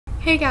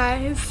Hey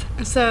guys!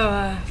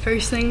 So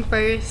first thing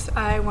first,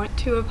 I want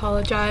to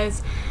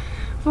apologize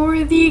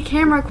for the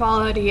camera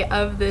quality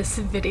of this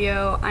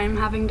video. I'm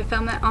having to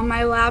film it on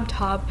my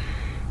laptop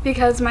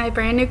because my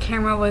brand new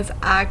camera was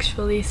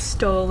actually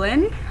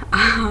stolen.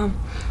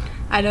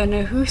 I don't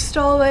know who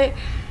stole it.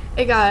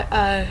 It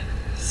got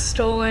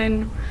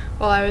stolen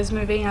while I was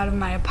moving out of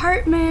my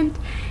apartment,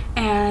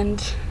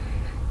 and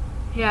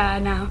yeah,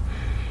 now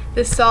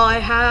this is all I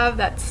have.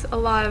 That's a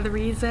lot of the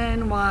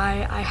reason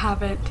why I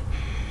haven't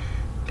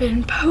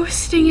been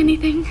posting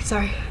anything.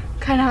 Sorry,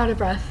 kind of out of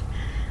breath.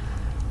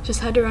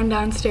 Just had to run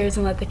downstairs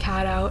and let the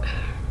cat out.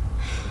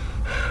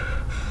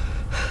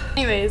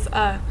 Anyways,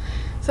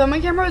 so my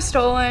camera was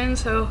stolen,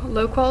 so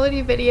low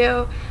quality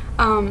video.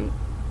 I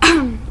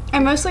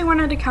mostly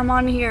wanted to come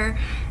on here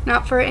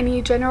not for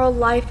any general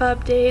life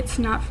updates,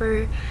 not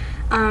for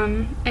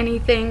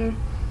anything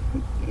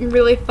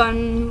really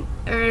fun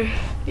or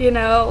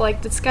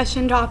like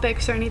discussion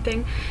topics or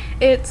anything.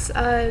 It's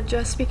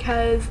just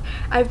because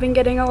I've been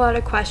getting a lot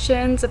of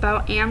questions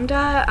about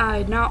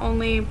AMDA, not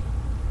only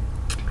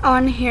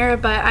on here,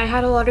 but I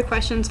had a lot of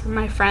questions from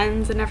my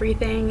friends and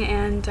everything,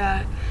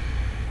 and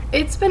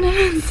it's been an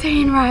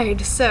insane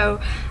ride.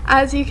 So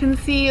as you can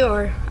see,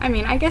 or I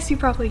mean, I guess you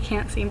probably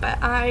can't see,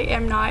 but I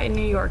am not in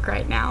New York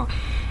right now,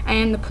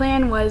 and the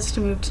plan was to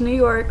move to New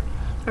York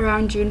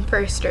around June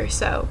 1st or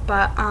so,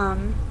 but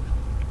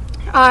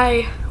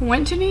I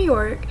went to New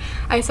York.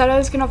 I said I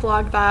was gonna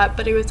vlog that,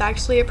 but it was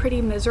actually a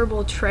pretty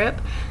miserable trip.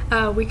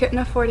 We couldn't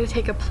afford to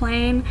take a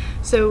plane,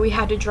 so we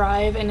had to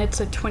drive, and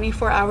it's a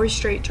 24-hour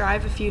straight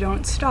drive if you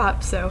don't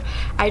stop. So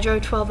I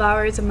drove 12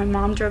 hours and my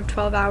mom drove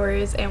 12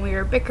 hours, and we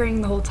were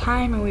bickering the whole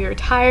time, and we were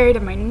tired,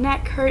 and my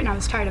neck hurt, and I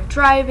was tired of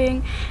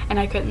driving, and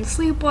I couldn't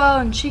sleep well,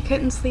 and she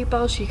couldn't sleep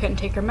well. She couldn't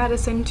take her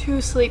medicine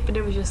to sleep, but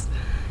it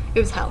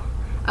was hell.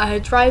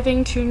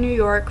 Driving to New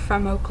York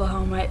from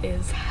Oklahoma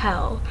is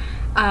hell.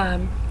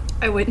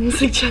 I wouldn't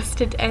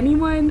suggest it to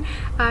anyone.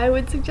 I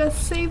would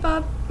suggest save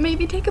up,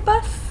 maybe take a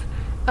bus.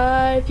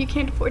 If you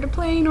can't afford a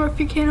plane, or if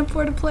you can't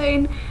afford a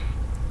plane,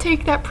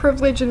 take that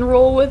privilege and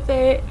roll with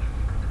it.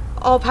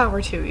 All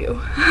power to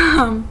you.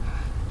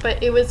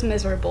 But it was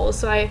miserable.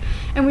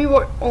 And we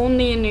were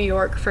only in New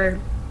York for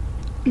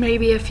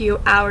maybe a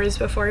few hours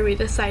before we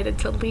decided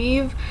to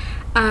leave.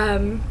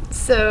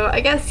 So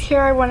I guess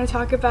here I want to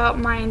talk about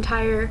my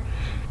entire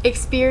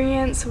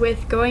experience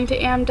with going to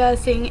AMDA,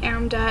 seeing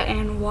AMDA,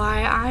 and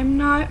why I'm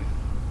not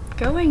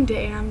going to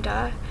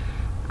AMDA.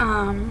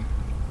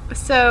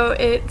 So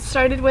it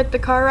started with the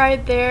car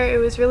ride there. It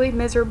was really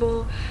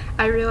miserable.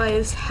 I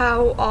realized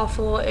how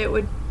awful it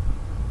would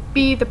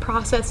be, the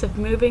process of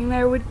moving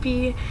there would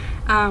be,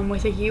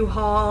 with a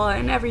U-Haul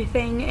and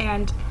everything,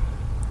 and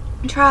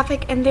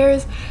traffic. And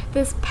there's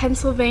this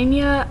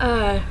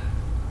Pennsylvania,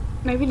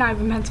 maybe not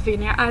even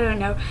Pennsylvania, I don't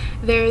know,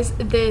 there's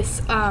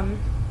this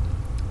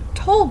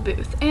toll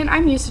booth, and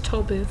I'm used to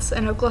toll booths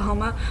in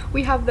Oklahoma.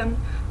 We have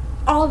them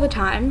all the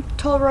time.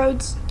 Toll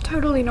roads,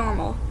 totally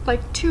normal,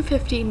 like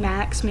 $2.50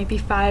 max, maybe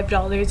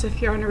 $5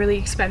 if you're on a really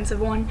expensive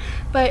one,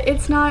 but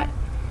it's not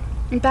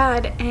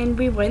bad. And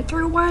we went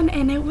through one,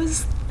 and it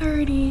was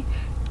 $30.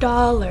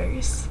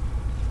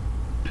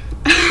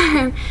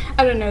 I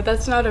don't know,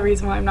 that's not a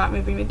reason why I'm not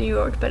moving to New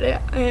York, but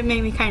it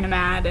made me kind of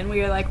mad, and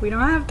we were like, we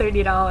don't have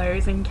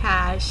 $30 in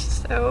cash,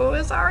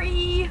 so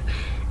sorry.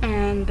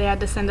 And they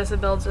had to send us a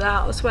bill to the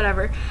house,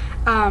 whatever.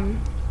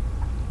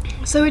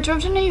 So we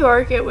drove to New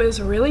York. It was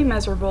really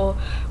miserable.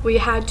 We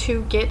had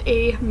to get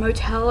a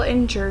motel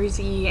in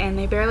Jersey, and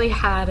they barely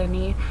had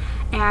any.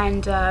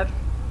 And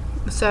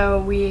so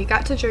we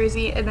got to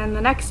Jersey, and then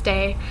the next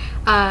day,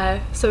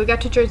 so we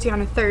got to Jersey on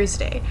a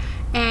Thursday,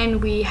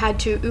 and we had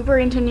to Uber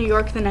into New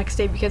York the next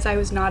day because I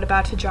was not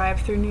about to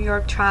drive through New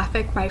York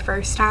traffic, my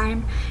first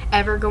time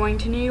ever going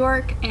to New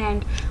York.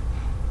 And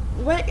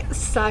what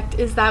sucked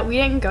is that we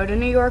didn't go to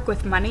New York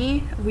with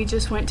money. We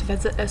just went to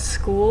visit a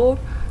school.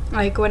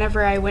 Like,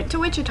 whenever I went to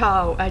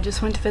Wichita, I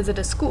just went to visit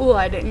a school.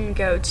 I didn't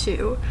go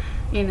to,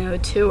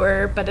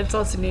 tour, but it's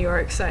also New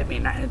York, so I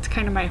mean, it's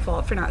kind of my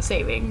fault for not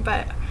saving.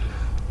 But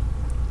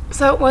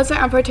so it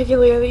wasn't a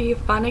particularly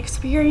fun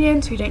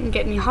experience. We didn't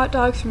get any hot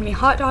dogs from any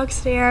hot dog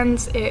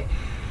stands.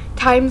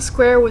 Times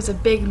Square was a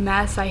big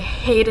mess. I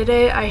hated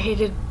it. I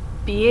hated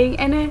being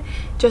in it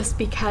just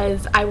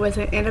because I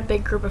wasn't in a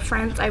big group of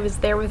friends. I was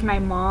there with my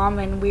mom,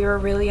 and we were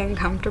really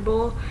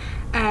uncomfortable.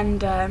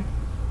 And then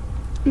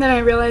I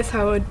realized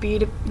how it would be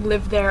to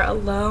live there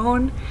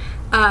alone,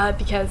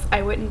 because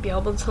I wouldn't be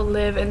able to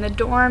live in the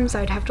dorms.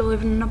 I'd have to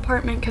live in an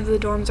apartment because the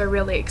dorms are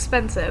really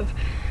expensive.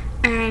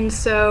 And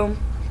so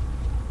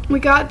we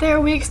got there.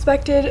 We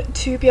expected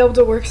to be able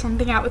to work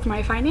something out with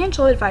my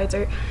financial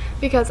advisor,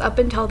 because up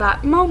until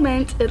that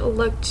moment it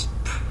looked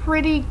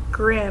pretty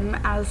grim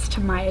as to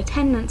my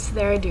attendance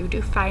there due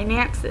to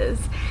finances.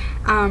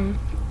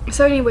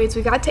 So anyways,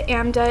 we got to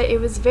AMDA. It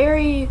was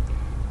very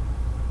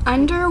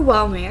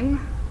underwhelming,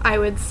 I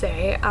would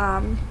say,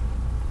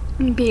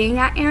 being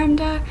at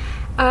AMDA.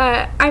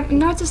 I'm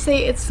not to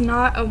say it's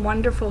not a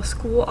wonderful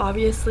school.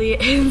 Obviously,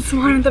 it's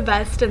one of the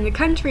best in the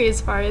country as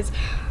far as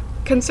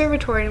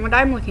conservatory and what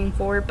I'm looking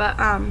for, but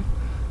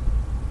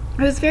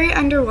it was very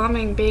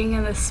underwhelming being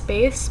in this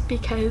space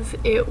because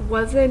it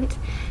wasn't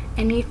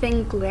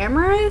anything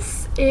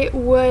glamorous. It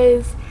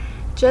was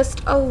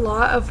just a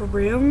lot of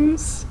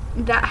rooms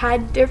that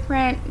had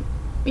different,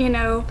 you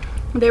know,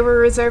 they were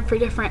reserved for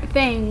different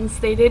things.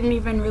 They didn't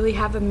even really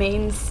have a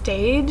main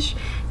stage.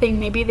 I think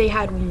maybe they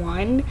had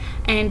one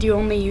and you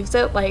only used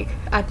it like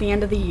at the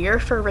end of the year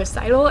for a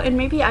recital, and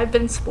maybe I've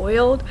been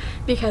spoiled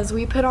because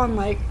we put on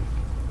like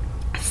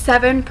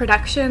 7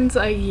 productions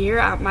a year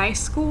at my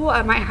school,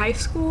 at my high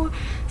school,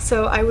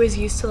 so I was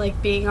used to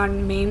like being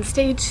on main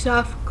stage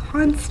stuff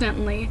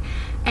constantly,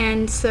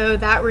 and so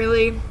that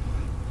really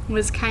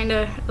was kind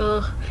of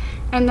ugh.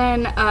 And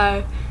then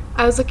I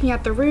was looking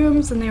at the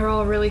rooms and they were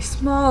all really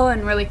small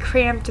and really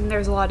cramped, and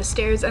there's a lot of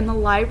stairs, and the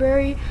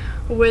library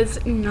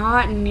was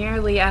not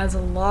nearly as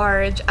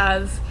large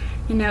as,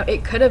 you know,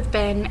 it could have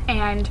been,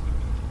 and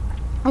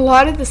a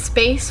lot of the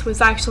space was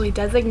actually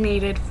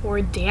designated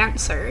for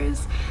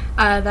dancers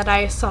that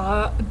I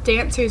saw.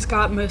 Dancers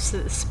got most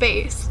of the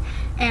space,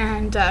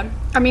 and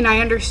I mean, I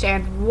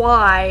understand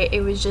why.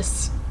 It was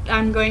just,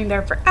 I'm going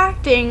there for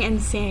acting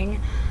and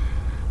seeing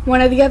one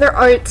of the other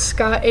arts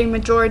got a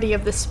majority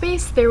of the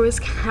space. There was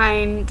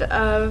kind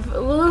of,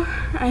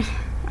 I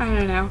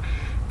don't know,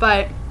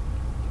 but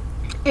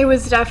it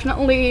was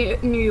definitely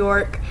New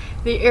York.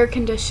 The air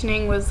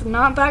conditioning was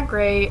not that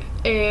great.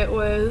 It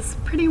was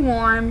pretty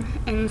warm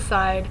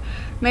inside.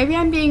 Maybe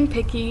I'm being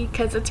picky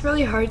because it's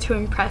really hard to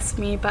impress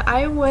me, but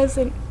I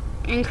wasn't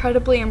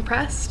incredibly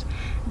impressed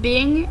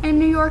being in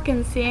New York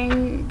and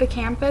seeing the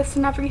campus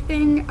and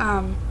everything.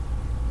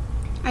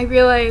 I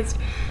realized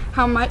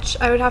how much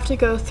I would have to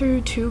go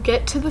through to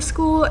get to the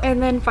school,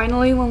 and then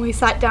finally when we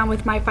sat down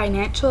with my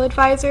financial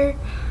advisor,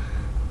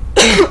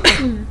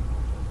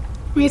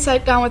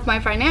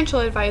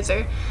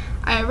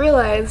 I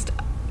realized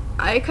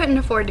I couldn't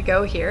afford to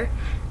go here.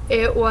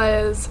 It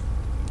was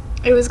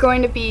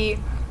going to be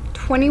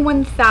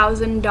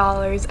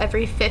 $21,000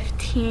 every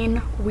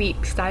 15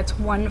 weeks. That's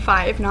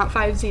 15, not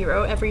 50.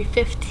 Every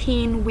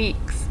 15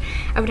 weeks,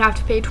 I would have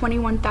to pay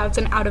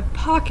 $21,000 out of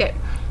pocket.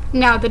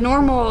 Now, the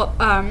normal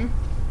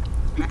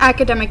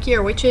academic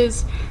year, which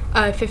is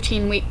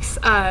 15 weeks,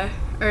 or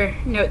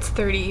no, it's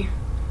 30.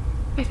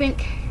 I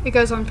think it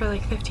goes on for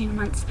like 15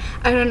 months.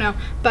 I don't know,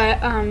 but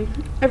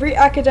every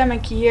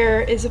academic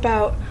year is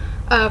about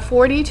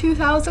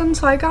 $42,000,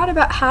 so I got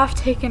about half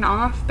taken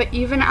off, but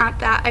even at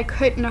that I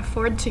couldn't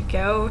afford to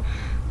go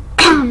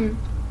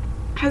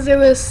because it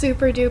was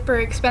super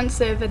duper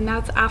expensive, and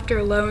that's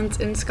after loans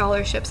and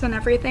scholarships and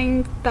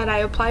everything that I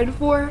applied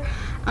for,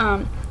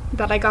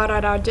 that I got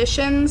at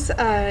auditions,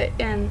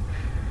 and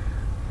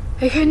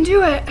I couldn't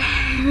do it.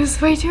 It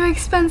was way too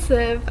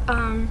expensive.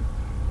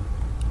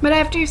 But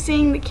after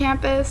seeing the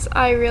campus,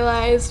 I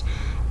realized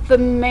the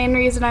main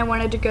reason I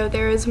wanted to go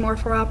there is more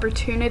for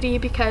opportunity,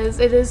 because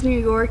it is New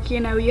York. You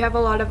know, you have a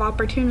lot of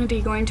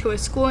opportunity going to a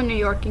school in New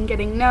York and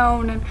getting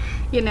known and,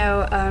 you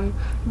know,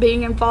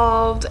 being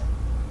involved.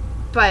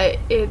 But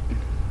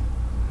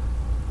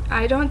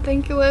I don't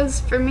think it was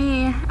for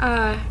me.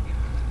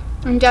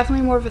 I'm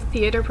definitely more of a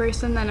theater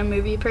person than a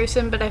movie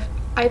person, but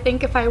I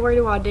think if I were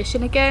to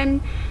audition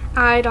again,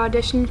 I'd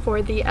audition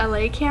for the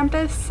LA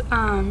campus,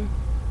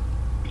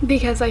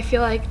 because I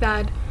feel like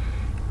that'd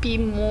be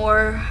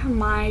more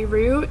my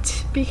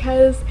route,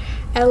 because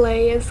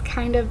LA is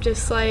kind of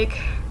just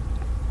like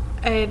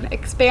an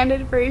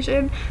expanded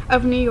version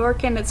of New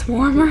York, and it's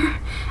warmer.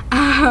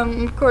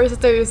 Of course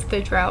there's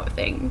the drought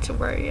thing to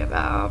worry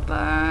about,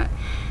 but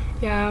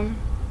yeah.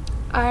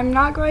 I'm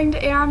not going to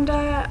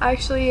AMDA.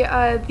 Actually,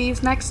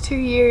 these next 2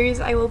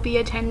 years I will be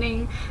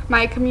attending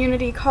my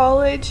community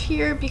college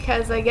here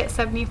because I get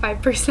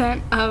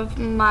 75% of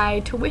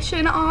my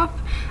tuition off.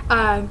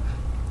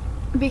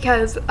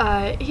 Because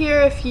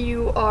here, if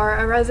you are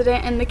a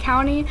resident in the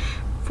county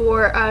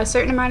for a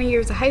certain amount of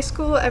years of high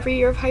school, every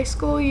year of high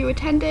school you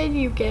attended,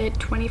 you get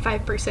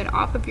 25%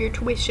 off of your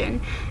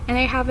tuition. And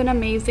they have an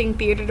amazing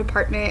theater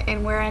department,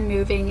 and where I'm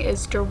moving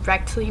is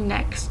directly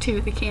next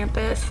to the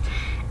campus.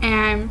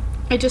 And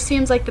it just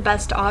seems like the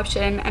best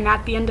option. And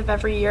at the end of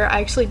every year, I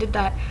actually did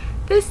that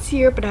this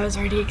year, but I was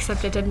already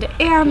accepted into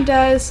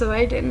AMDA, so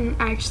I didn't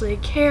actually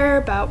care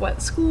about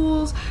what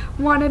schools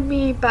wanted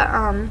me. But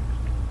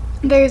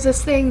there's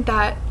this thing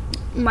that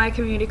my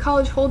community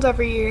college holds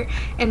every year,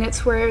 and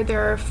it's where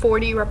there are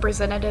 40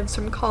 representatives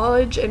from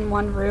college in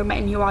one room,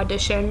 and you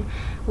audition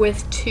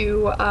with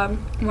 2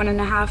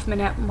 1.5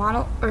 minute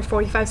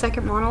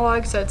 45-second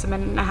monologues, so it's 1.5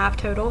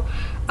 minutes total,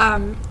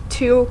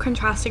 2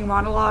 contrasting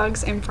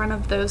monologues in front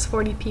of those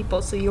 40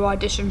 people, so you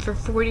audition for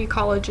 40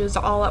 colleges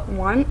all at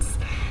once.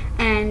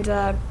 And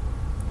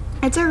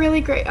it's a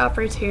really great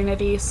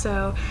opportunity,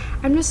 so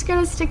I'm just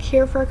gonna stick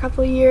here for a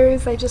couple of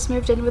years. I just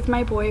moved in with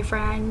my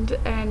boyfriend,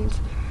 and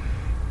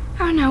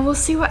I don't know, we'll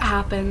see what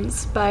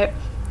happens. But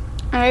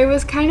I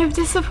was kind of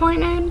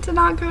disappointed to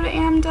not go to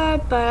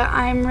AMDA, but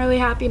I'm really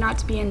happy not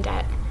to be in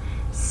debt.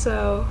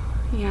 So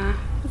yeah,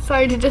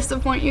 sorry to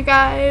disappoint you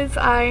guys.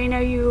 I know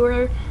you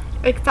were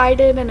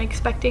excited and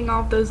expecting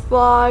all of those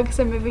vlogs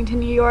and moving to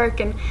New York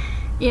and,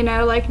 you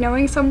know, like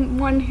knowing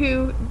someone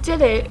who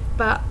did it,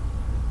 but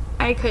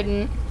I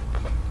couldn't.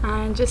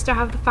 I just don't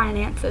have the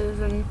finances,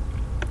 and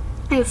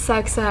it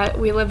sucks that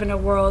we live in a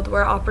world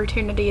where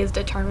opportunity is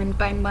determined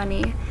by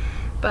money,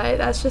 but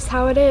that's just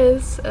how it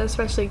is,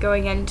 especially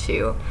going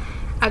into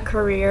a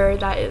career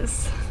that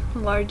is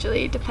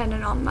largely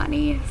dependent on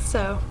money.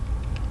 So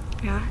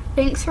yeah,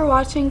 thanks for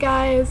watching,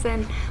 guys,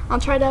 and I'll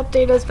try to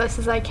update as best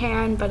as I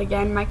can, but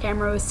again, my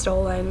camera was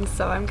stolen,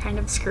 so I'm kind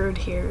of screwed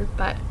here.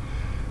 But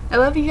I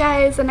love you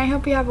guys, and I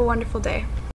hope you have a wonderful day.